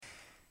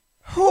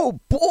Oh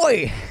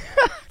boy.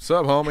 What's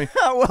up, homie?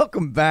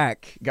 Welcome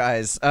back,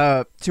 guys,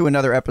 to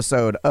another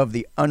episode of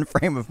the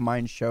Unframe of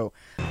Mind show.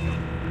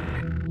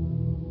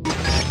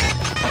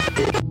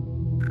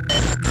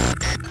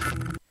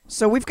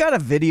 So we've got a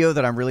video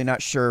that I'm really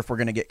not sure if we're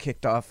going to get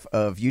kicked off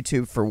of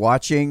YouTube for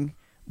watching.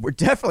 We're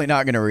definitely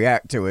not going to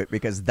react to it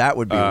because that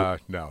would be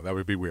no, that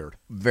would be weird.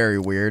 Very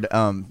weird,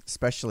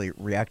 especially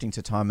reacting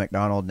to Tom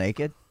MacDonald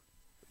naked.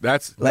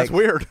 That's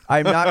weird.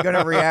 I'm not going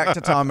to react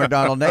to Tom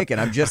MacDonald naked.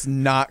 I'm just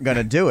not going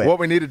to do it. What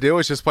we need to do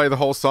is just play the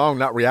whole song,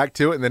 not react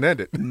to it, and then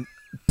end it.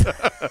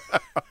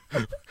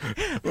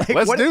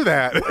 Let's do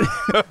that.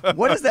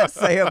 What does that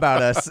say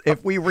about us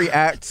if we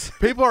react?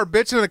 People are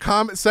bitching in the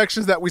comment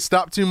sections that we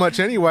stop too much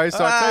anyway,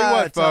 so I tell you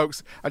what,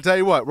 folks. I tell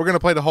you what, we're going to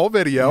play the whole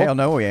video. Hell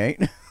no, we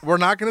ain't. We're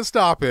not going to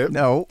stop it.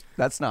 No,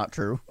 that's not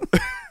true.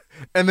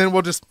 And then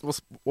we'll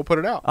put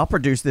it out. I'll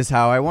produce this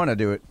how I want to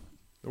do it.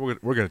 We're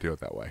going to do it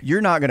that way. You're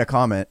not going to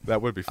comment.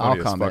 That would be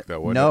funny as fuck, though,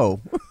 wouldn't it? No.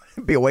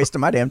 It'd be a waste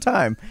of my damn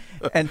time.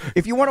 And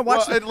if you want to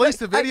watch... Well, at least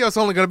the video's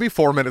only going to be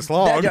 4 minutes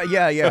long.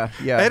 Yeah.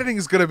 Editing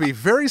is going to be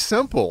very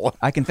simple.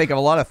 I can think of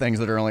a lot of things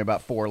that are only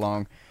about 4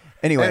 long.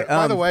 Anyway. And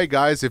by the way,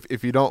 guys,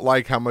 if you don't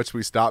like how much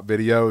we stop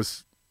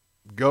videos,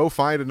 go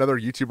find another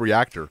YouTube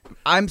reactor.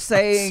 I'm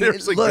saying,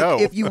 Seriously, look, go.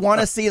 if you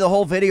want to see the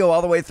whole video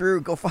all the way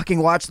through, go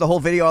fucking watch the whole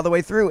video all the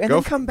way through and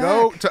then come back.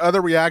 Go to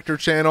other reactor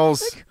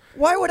channels.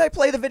 Why would I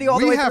play the video all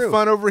the way through? We have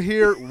fun over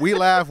here. We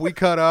laugh. We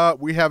cut up.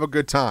 We have a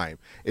good time.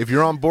 If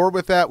you're on board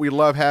with that, we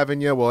love having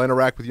you. We'll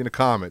interact with you in the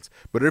comments.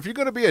 But if you're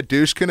going to be a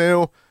douche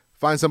canoe,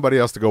 find somebody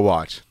else to go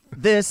watch.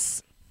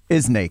 This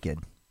is naked.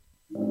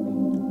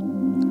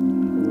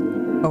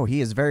 Oh, he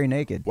is very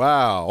naked.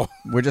 Wow.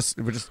 We're just.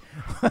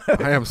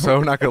 I am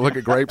so not going to look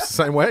at grapes the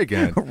same way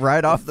again.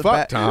 Right off the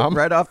bat, Tom.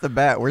 Right off the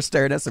bat, we're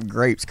staring at some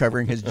grapes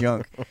covering his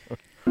junk.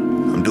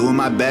 I'm doing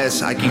my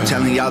best. I keep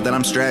telling y'all that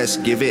I'm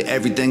stressed. Give it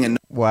everything and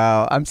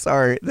wow, I'm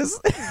sorry. This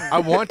I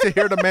want to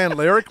hear the man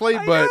lyrically,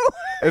 but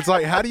it's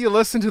like, how do you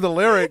listen to the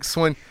lyrics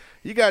when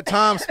you got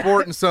Tom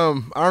sporting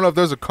some, I don't know if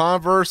those are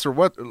Converse or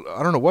what,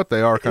 I don't know what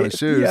they are kind of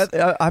shoes.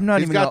 Yeah, I'm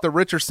not He's even got the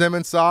Richard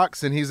Simmons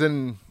socks and he's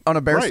on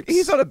a bear. grapes.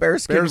 He's on a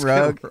bearskin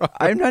rug.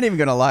 I'm not even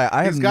gonna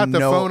lie. He's got the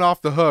phone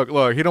off the hook.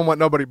 Look, he don't want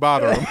nobody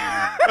bothering him.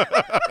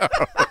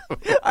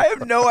 I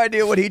have no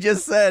idea what he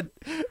just said.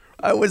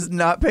 I was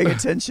not paying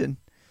attention.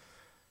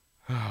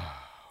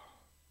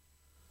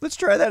 Let's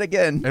try that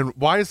again. And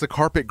why is the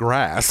carpet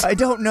grass? I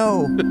don't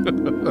know.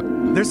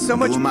 There's so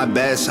much. doing my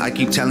best. I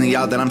keep telling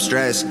y'all that I'm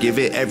stressed. Give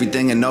it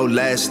everything and no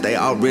less. They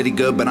all really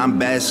good, but I'm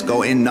best.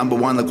 Go in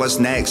 #1, look what's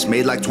next.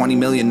 Made like 20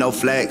 million, no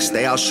flex.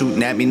 They all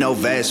shooting at me, no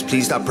vest.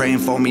 Please stop praying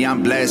for me,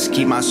 I'm blessed.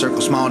 Keep my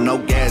circle small, no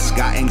guess.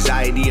 Got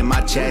anxiety in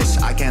my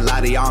chest. I can't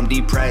lie to y'all, I'm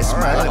depressed.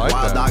 All right, My life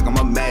wild dog, I'm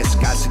a mess.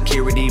 Got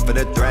security for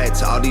the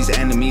threats. All these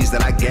enemies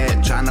that I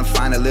get. Trying to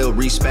find a little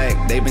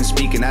respect. They've been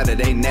speaking out of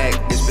their neck.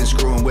 It's been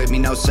screwing with me,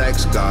 no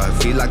sex, God.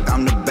 Feel like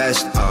I'm the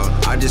best,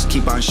 I just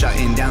keep on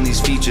shutting down these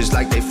features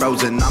like they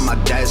frozen on my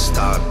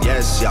desktop.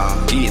 Yes,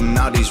 y'all. Eating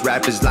all these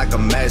rappers like a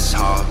mess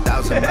hall.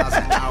 1,000 miles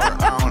an hour,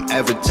 I don't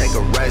ever take a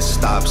rest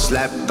stop.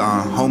 Slept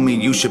on,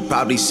 homie, you should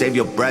probably save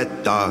your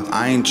breath, dog.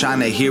 I ain't trying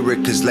to hear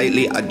it, cause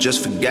lately I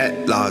just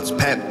forget lots.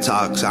 Pep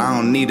talks, I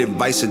don't need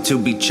advice or to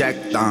be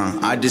checked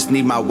on. I just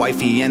need my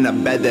wifey in a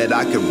bed that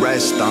I could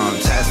rest on.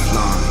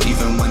 Teflon,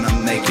 even when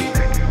I'm naked.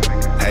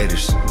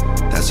 Haters,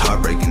 that's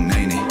heartbreaking,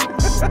 ain't it?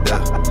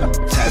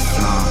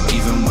 Teflon,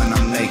 even when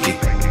I'm naked.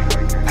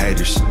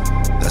 Haters,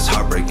 that's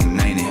heartbreaking,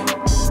 ain't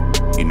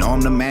it? You know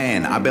I'm the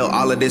man. I built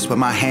all of this with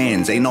my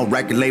hands. Ain't no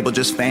record label,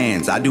 just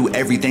fans. I do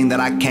everything that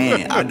I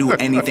can. I do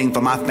anything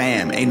for my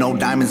fam. Ain't no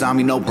diamonds on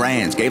me, no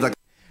brands. Gave like.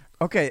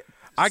 Okay.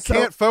 I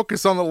can't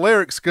focus on the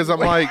lyrics because I'm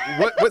like,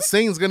 what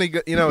scene's gonna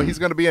he's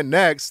gonna be in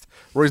next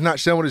where he's not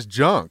showing his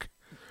junk.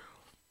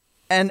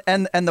 And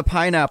the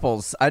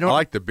pineapples. I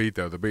like the beat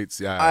though. The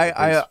beats,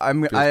 yeah.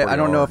 I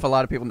don't know if a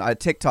lot of people.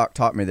 TikTok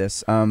taught me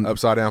this.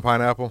 Upside down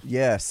pineapple.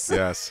 Yes.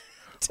 Yes.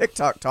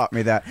 TikTok taught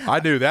me that. I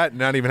knew that,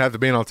 not even have to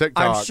be on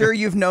TikTok. I'm sure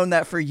you've known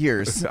that for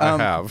years. I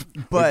have.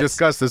 But we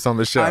discussed this on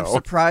the show. I'm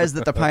surprised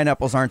that the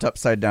pineapples aren't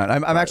upside down.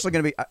 I'm actually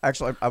going to be.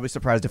 Actually, I'll be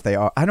surprised if they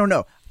are. I don't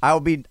know.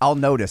 I'll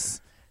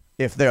notice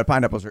if their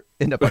pineapples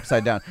end up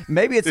upside down.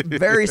 Maybe it's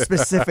very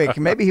specific.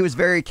 Maybe he was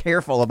very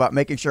careful about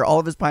making sure all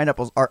of his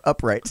pineapples are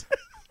upright.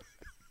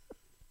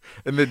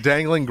 And the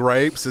dangling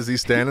grapes as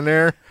he's standing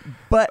there.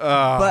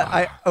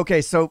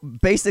 Okay, so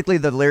basically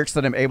the lyrics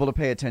that I'm able to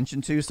pay attention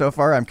to so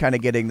far, I'm kind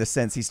of getting the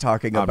sense he's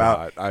talking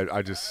about. I'm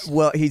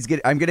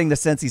getting the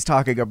sense he's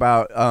talking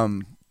about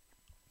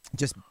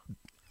just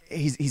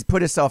he's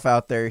put himself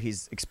out there,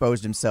 he's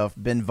exposed himself,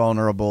 been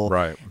vulnerable.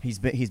 Right. He's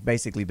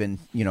basically been,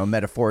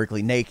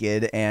 metaphorically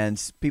naked,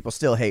 and people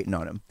still hating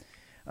on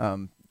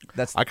him.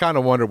 I kind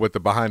of wonder what the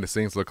behind the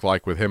scenes look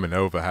like with him and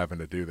Nova having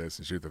to do this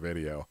and shoot the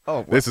video.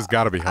 Oh, this has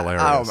got to be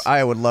hilarious.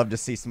 I would love to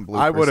see some bloopers.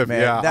 I would have,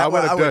 man. yeah. I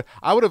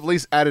would have at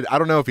least added. I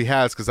don't know if he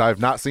has because I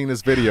have not seen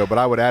this video, but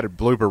I would add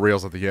blooper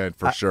reels at the end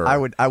for sure. I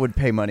would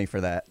pay money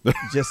for that.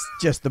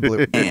 Just the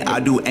blooper.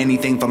 I do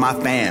anything for my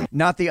fam.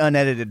 Not the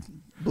unedited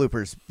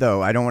bloopers,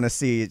 though. I don't want to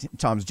see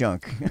Tom's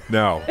junk.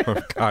 No,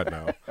 God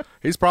no.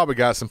 He's probably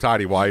got some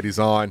tidy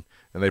whities on,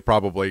 and they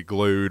probably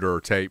glued or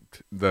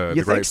taped the.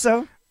 You think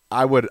so?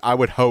 I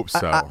would hope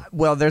so.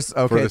 Well, there's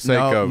okay. For the sake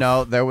of...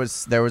 no. There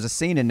was a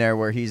scene in there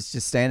where he's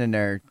just standing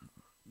there.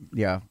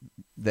 Yeah,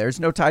 there's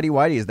no tidy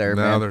whities there.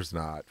 No, man. There's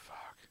not.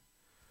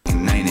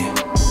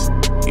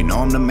 You know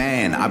I'm the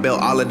man. I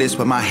built all of this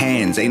with my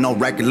hands. Ain't no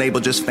record label,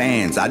 just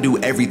fans. I do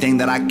everything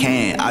that I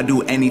can. I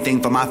do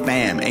anything for my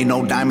fam. Ain't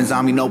no diamonds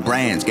on me, no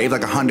brands. Gave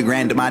like $100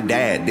 grand to my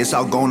dad. This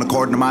all going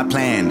according to my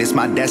plan. This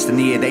my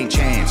destiny, it ain't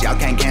chance. Y'all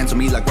can't cancel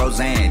me like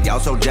Roseanne. Y'all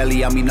so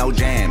jelly on me, no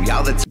jam.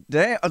 Y'all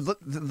Damn,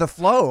 the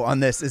flow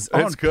on this is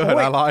on it's good. point.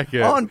 I like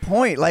it. On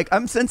point. Like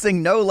I'm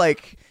sensing no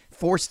like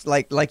forced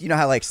like you know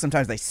how like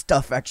sometimes they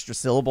stuff extra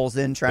syllables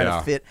in trying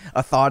to fit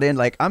a thought in.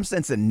 Like I'm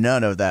sensing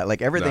none of that.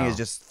 Like everything is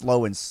just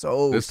flowing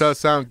so. This does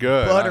sound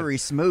good. Buttery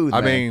smooth.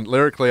 I mean,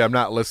 lyrically, I'm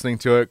not listening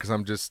to it because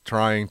I'm just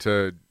trying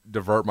to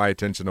divert my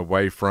attention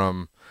away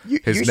from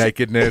his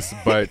nakedness.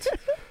 But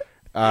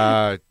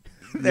there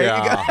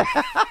you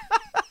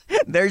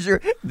go.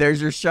 There's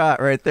your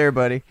shot right there,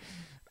 buddy.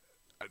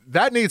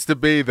 That needs to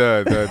be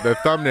the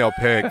thumbnail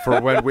pic for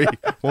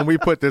when we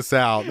put this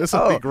out. This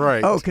would be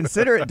great. Oh,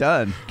 consider it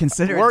done.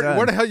 Consider it done.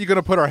 Where the hell are you going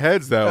to put our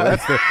heads, though?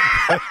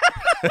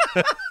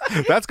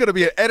 That's going to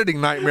be an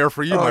editing nightmare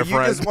for you, my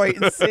friend. Just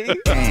wait and see.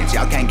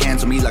 Y'all can't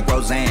cancel me like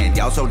Roseanne.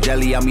 Y'all so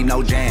jelly on me,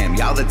 no jam.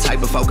 Y'all the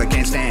type of folk I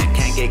can't stand.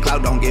 Can't get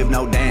clout, don't give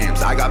no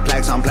damns. I got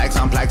plaques on plaques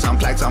on plaques on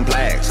plaques on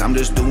plaques. I'm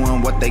just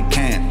doing what they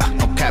can.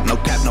 No cap, no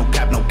cap, no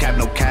cap, no cap,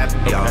 no cap.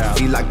 Y'all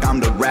feel like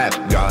I'm the rap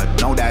god.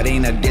 No, that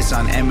ain't a diss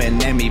on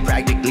Eminem. He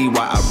practically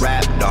why I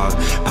rap, dog.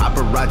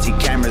 Paparazzi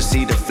cameras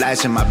see the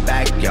flash in my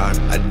backyard.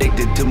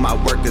 Addicted to my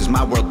work cause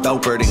my world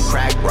doper than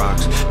crack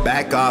rocks.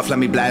 Back off, let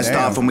me blast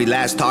off. When we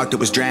last talked, it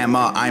was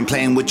drama. I ain't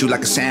playing with you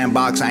like a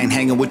sandbox. I ain't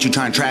hanging with you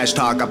trying trash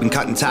talk. I've been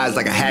cutting ties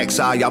like a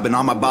hacksaw. Y'all been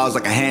on my balls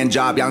like a hand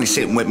job. Y'all ain't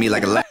sitting with me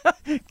like a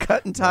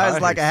cutting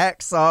ties like a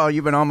hacksaw.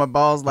 You've been on my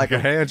balls like a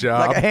hand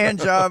job. Like a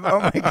hand job. Oh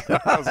my god,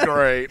 that was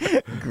great.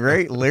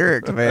 Great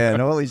lyrics, man.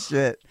 Holy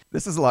shit.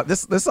 This is a lot.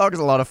 This song is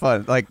a lot of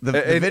fun. Like the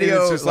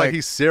video, it's just like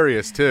he's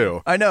serious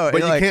too. I know,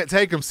 but you can't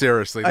take him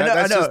seriously.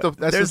 That's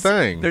the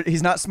thing.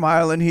 He's not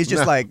smiling. He's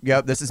just like,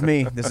 "Yep, this is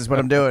me. This is what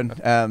I'm doing."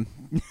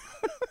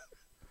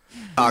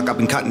 I've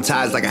been cutting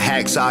ties like a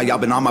hacksaw. Y'all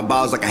been on my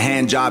balls like a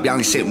hand job. Y'all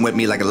ain't sitting with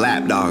me like a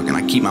lap dog. And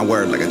I keep my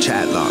word like a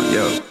chat log.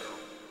 Yo,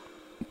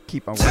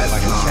 keep my word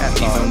like a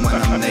chat log. Even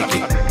when I'm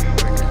naked,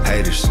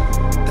 haters,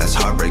 that's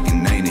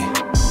heartbreaking, ain't it?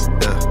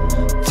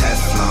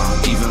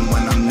 Teflon, even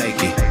when I'm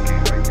naked.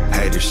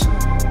 Haters,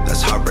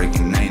 that's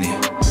heartbreaking, ain't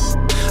it?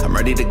 I'm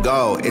ready to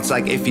go. It's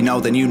like if you know,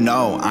 then you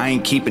know. I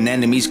ain't keeping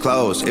enemies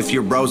close. If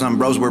you're bros, I'm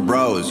bros, we're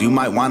bros. You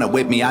might wanna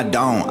whip me, I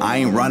don't. I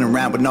ain't running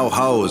around with no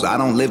hoes. I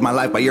don't live my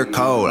life by your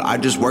code. I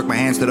just work my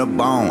hands to the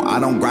bone. I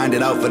don't grind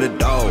it out for the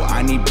dough.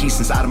 I need peace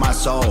inside of my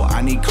soul.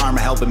 I need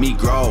karma helping me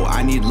grow.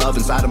 I need love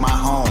inside of my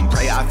home.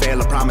 Pray I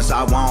fail, I promise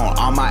I won't.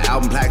 All my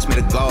album plaques me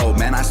to go.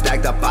 Man, I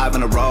stacked up 5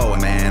 in a row.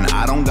 Man,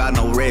 I don't got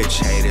no rich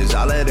haters.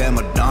 All of them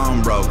are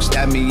dumb broke.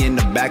 Stab me in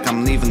the back,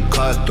 I'm leaving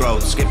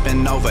cutthroat.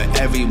 Skipping over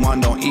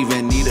everyone, don't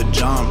even need a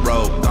jump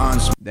rope.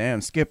 Guns. Damn,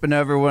 skipping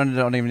everyone,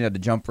 don't even need the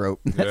jump rope.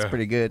 That's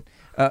pretty good.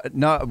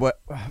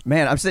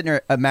 Man, I'm sitting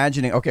here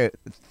imagining. Okay,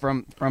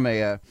 from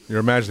a. You're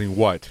imagining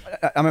what?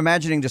 I'm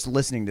imagining just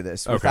listening to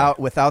this without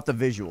the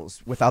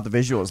visuals. Without the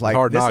visuals, like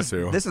hard not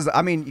to. This is.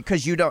 I mean,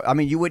 because you don't. I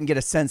mean, you wouldn't get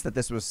a sense that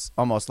this was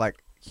almost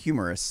like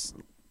humorous.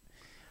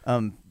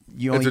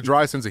 It's a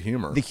dry sense of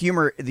humor. The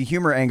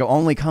humor angle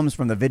only comes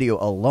from the video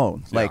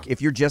alone. Like if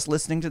you're just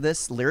listening to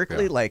this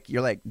lyrically, like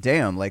you're like,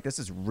 damn, like this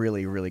is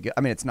really, really good.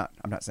 I mean, it's not.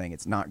 I'm not saying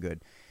it's not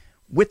good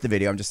with the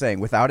video. I'm just saying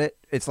without it,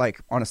 it's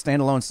like on a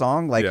standalone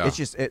song. Like it's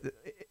just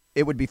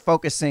it would be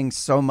focusing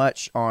so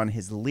much on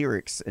his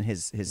lyrics and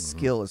his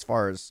skill as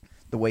far as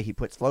the way he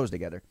puts flows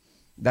together.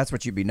 That's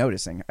what you'd be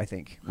noticing, I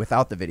think,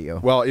 without the video.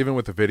 Well, even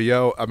with the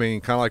video, I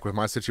mean, kind of like with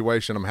my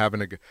situation,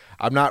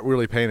 I'm not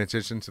really paying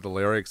attention to the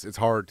lyrics. It's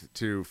hard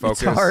to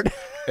focus. It's hard.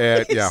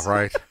 And, yeah,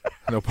 right.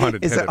 No pun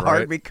intended. Is it hard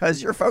right?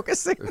 because you're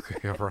focusing?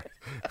 Yeah, right.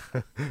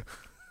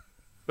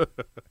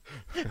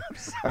 I'm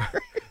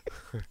sorry.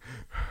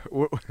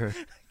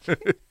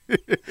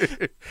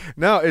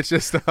 No, it's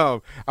just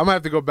I'm gonna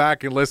have to go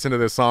back and listen to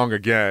this song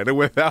again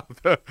without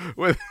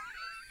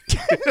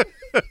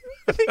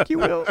I think you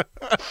will.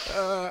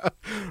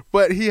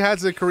 But he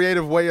has a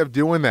creative way of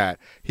doing that.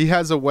 He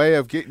has a way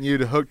of getting you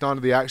hooked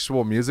onto the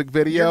actual music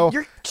video.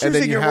 You're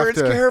choosing your words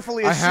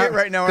carefully as shit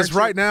right now, because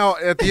right now,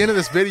 at the end of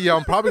this video,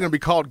 I'm probably going to be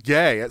called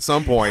gay at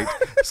some point.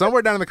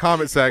 Somewhere down in the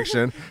comment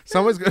section,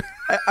 someone's going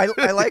I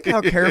like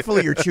how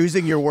carefully you're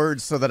choosing your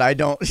words so that I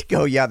don't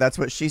go, yeah, that's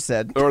what she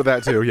said. Or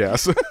that too,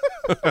 yes.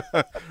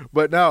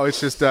 But no, it's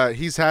just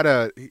he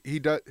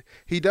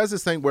does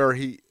this thing where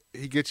he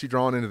gets you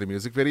drawn into the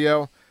music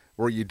video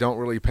where you don't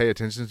really pay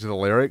attention to the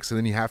lyrics, and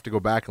then you have to go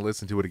back and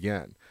listen to it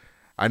again.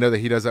 I know that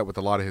he does that with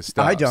a lot of his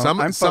stuff. I don't.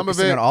 I'm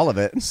focusing on all of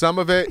it. Some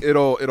of it,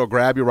 it'll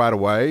grab you right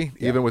away,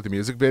 even with the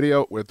music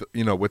video, with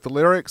the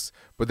lyrics.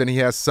 But then he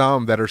has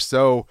some that are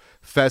so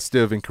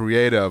festive and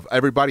creative.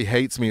 Everybody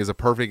Hates Me is a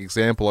perfect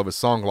example of a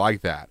song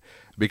like that,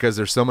 because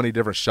there's so many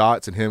different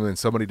shots in him and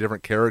so many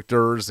different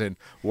characters and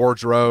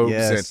wardrobes.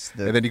 Yes,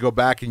 and then you go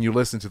back and you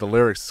listen to the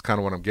lyrics. It's kind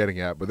of what I'm getting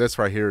at. But this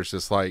right here is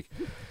just like...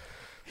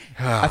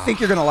 I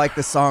think you're gonna like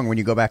this song when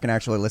you go back and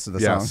actually listen to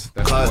the song.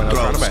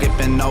 Cutthroat,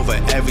 skipping over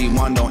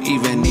everyone, don't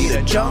even need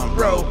a jump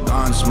rope.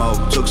 Gun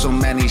smoke, took so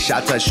many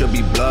shots I should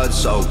be blood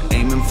soaked.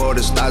 Aiming for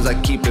the stars,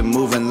 I keep it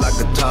moving like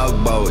a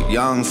tugboat.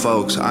 Young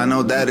folks, I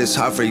know that it's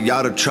hard for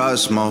y'all to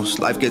trust most.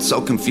 Life gets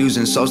so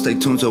confusing, so stay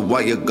tuned to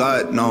what your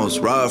gut knows.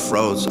 Rough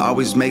roads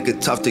always make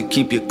it tough to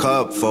keep your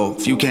cup full.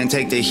 If you can't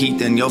take the heat,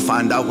 then you'll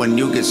find out when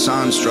you get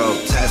sunstroke.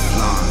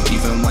 Teflon,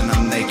 even when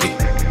I'm naked.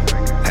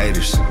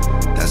 Haters,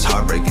 that's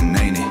heartbreaking,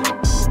 ain't it?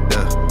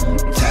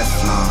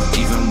 Teflon,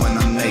 even when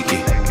I'm naked.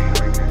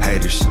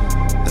 Haters,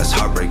 that's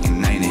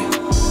heartbreaking, ain't it?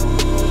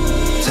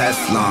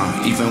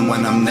 Teflon, even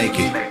when I'm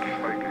naked.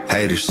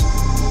 Haters,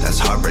 that's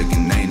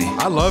heartbreaking, ain't it?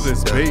 I love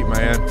this beat,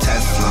 man.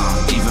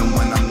 Teflon, even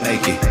when I'm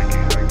naked.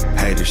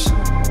 Haters,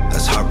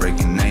 that's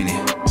heartbreaking, ain't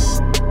it?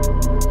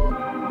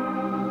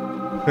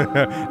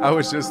 I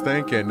was just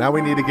thinking, now we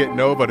need to get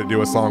Nova to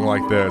do a song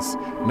like this.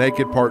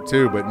 Naked Part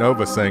 2, but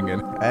Nova singing.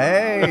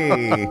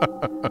 Hey!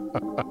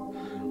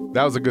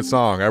 That was a good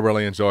song. I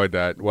really enjoyed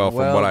that. Well,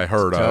 from what I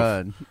heard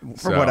of.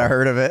 From what I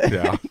heard of it.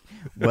 Yeah.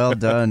 Well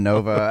done,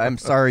 Nova. I'm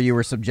sorry you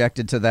were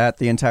subjected to that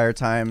the entire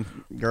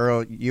time.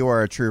 Girl, you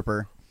are a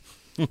trooper.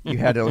 You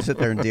had to sit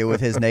there and deal with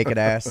his naked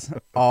ass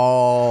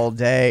all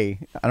day.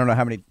 I don't know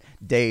how many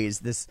days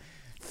this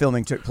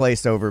filming took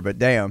place over, but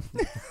damn.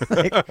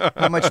 Like,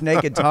 how much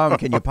naked Tom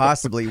can you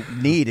possibly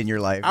need in your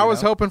life? I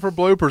was hoping for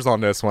bloopers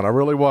on this one. I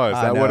really was.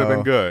 That would have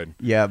been good.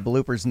 Yeah,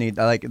 bloopers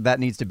that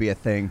needs to be a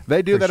thing.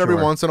 They do that every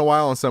once in a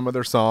while on some of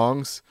their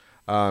songs,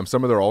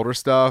 some of their older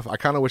stuff. I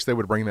kind of wish they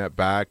would bring that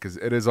back, because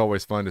it is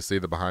always fun to see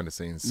the behind the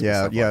scenes.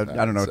 Yeah. Like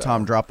I don't know. So.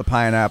 Tom dropped the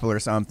pineapple or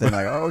something.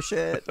 Like, oh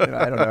shit.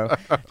 I don't know.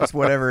 Just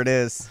whatever it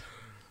is.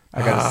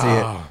 I got to see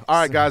it. All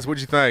right, guys.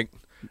 What'd you think?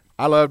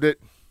 I loved it.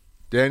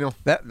 Daniel?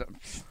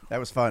 That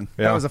was fun.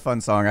 Yeah. That was a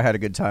fun song. I had a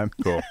good time.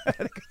 Cool. I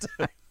had a good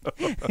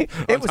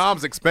time. It was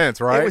Tom's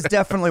expense, right? It was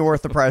definitely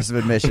worth the price of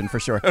admission for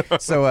sure.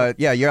 So,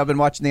 you have been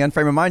watching the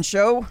Unframe of Mind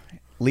show.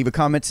 Leave a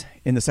comment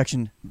in the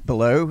section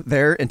below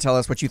there and tell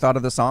us what you thought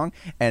of the song.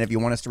 And if you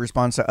want us to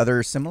respond to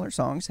other similar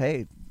songs,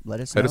 hey,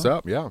 let us know. Hit us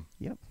up, yeah.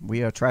 Yep.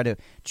 We try to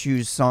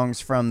choose songs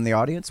from the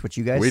audience, which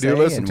you guys say. We do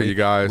listen to you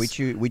guys.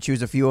 We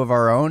choose a few of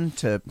our own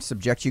to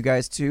subject you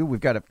guys to. We've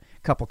got a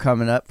couple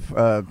coming up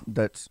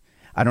that's...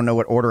 I don't know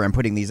what order I'm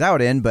putting these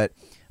out in, but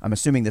I'm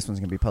assuming this one's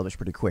going to be published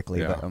pretty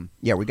quickly. Yeah.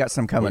 But we got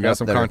some coming up. We got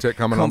some content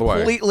coming on the way.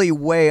 Completely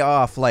way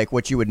off like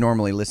what you would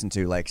normally listen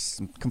to, like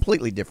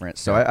completely different.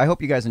 So I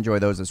hope you guys enjoy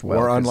those as well.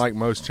 We're unlike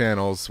most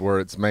channels where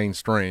it's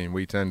mainstream.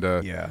 We tend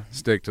to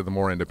stick to the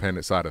more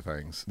independent side of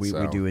things. We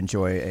do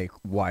enjoy a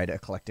wide,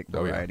 eclectic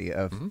variety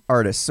of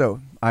artists. So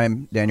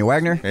I'm Daniel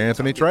Wagner.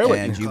 Anthony Traylor.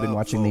 And you've been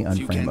watching the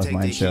Unframe of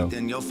Mind show.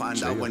 Then you'll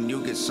find out when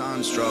you get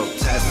sunstroke.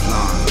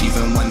 Teflon,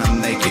 even when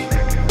I'm naked.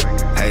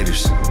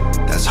 Haters,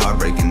 that's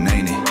heartbreaking,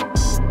 ain't it?